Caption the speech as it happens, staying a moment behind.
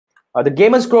The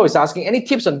Gamers Grow is asking, any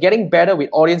tips on getting better with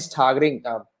audience targeting?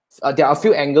 There are a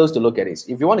few angles to look at this.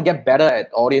 If you want to get better at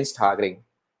audience targeting,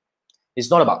 it's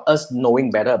not about us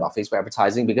knowing better about Facebook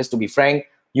advertising, because to be frank,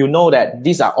 you know that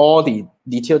these are all the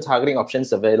detailed targeting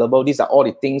options available. These are all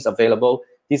the things available.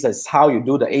 This is how you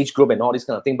do the age group and all this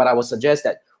kind of thing. But I would suggest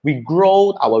that we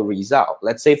grow our result.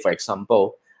 Let's say, for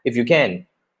example, if you can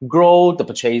grow the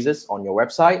purchases on your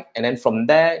website, and then from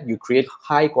there, you create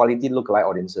high quality lookalike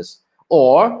audiences,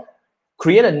 or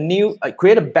create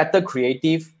a better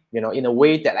creative, in a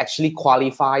way that actually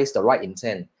qualifies the right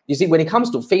intent. You see, when it comes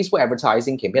to Facebook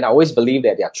advertising campaign, I always believe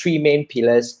that there are three main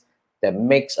pillars that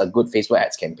makes a good Facebook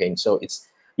ads campaign. So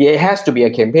it has to be a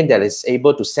campaign that is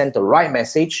able to send the right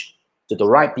message to the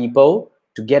right people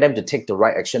to get them to take the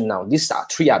right action. Now, these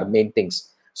three are the main things.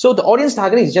 So the audience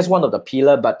targeting is just one of the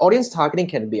pillars, but audience targeting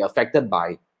can be affected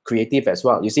by creative as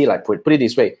well. You see, like put it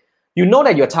this way, you know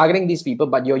that you're targeting these people,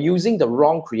 but you're using the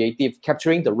wrong creative,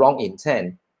 capturing the wrong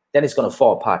intent, then it's going to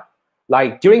fall apart.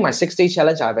 Like during my 6-day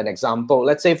challenge, I have an example.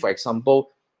 Let's say, for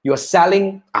example, you're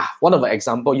selling,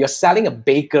 you're selling a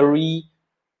bakery,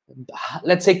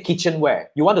 let's say kitchenware.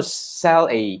 You want to sell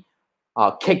a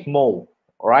cake mold,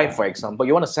 all right? For example,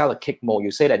 you want to sell a cake mold.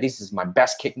 You say that this is my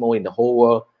best cake mold in the whole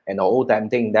world and the whole damn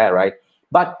thing there, right?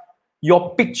 But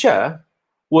your picture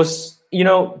was,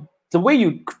 the way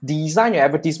you design your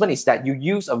advertisement is that you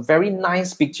use a very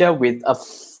nice picture with a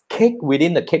cake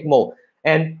within the cake mold.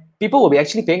 And people will be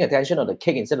actually paying attention on the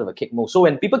cake instead of the cake mold. So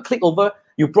when people click over,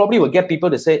 you probably will get people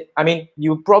to say,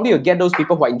 you probably will get those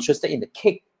people who are interested in the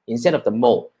cake instead of the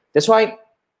mold. That's why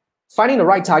finding the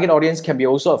right target audience can be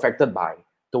also affected by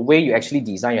the way you actually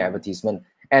design your advertisement.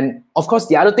 And of course,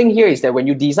 the other thing here is that when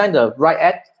you design the right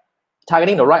ad,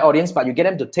 targeting the right audience, but you get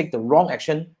them to take the wrong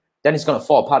action, then it's going to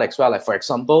fall apart as well. Like for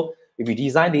example, if you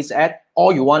design this ad,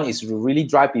 all you want is to really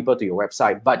drive people to your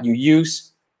website, but you use,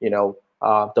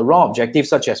 the wrong objectives,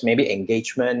 such as maybe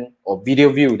engagement or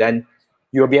video view, then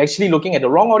you'll be actually looking at the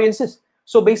wrong audiences.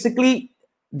 So basically,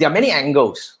 there are many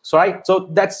angles, right? So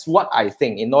that's what I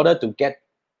think. In order to get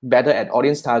better at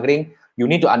audience targeting, you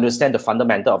need to understand the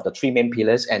fundamental of the three main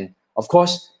pillars. And of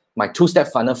course, my two-step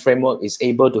funnel framework is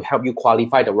able to help you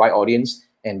qualify the right audience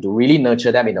and to really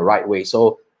nurture them in the right way.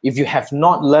 So if you have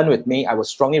not learned with me, I would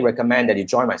strongly recommend that you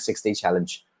join my 6-day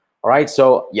challenge. All right.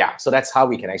 So yeah, so that's how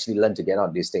we can actually learn together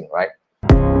on this thing, right?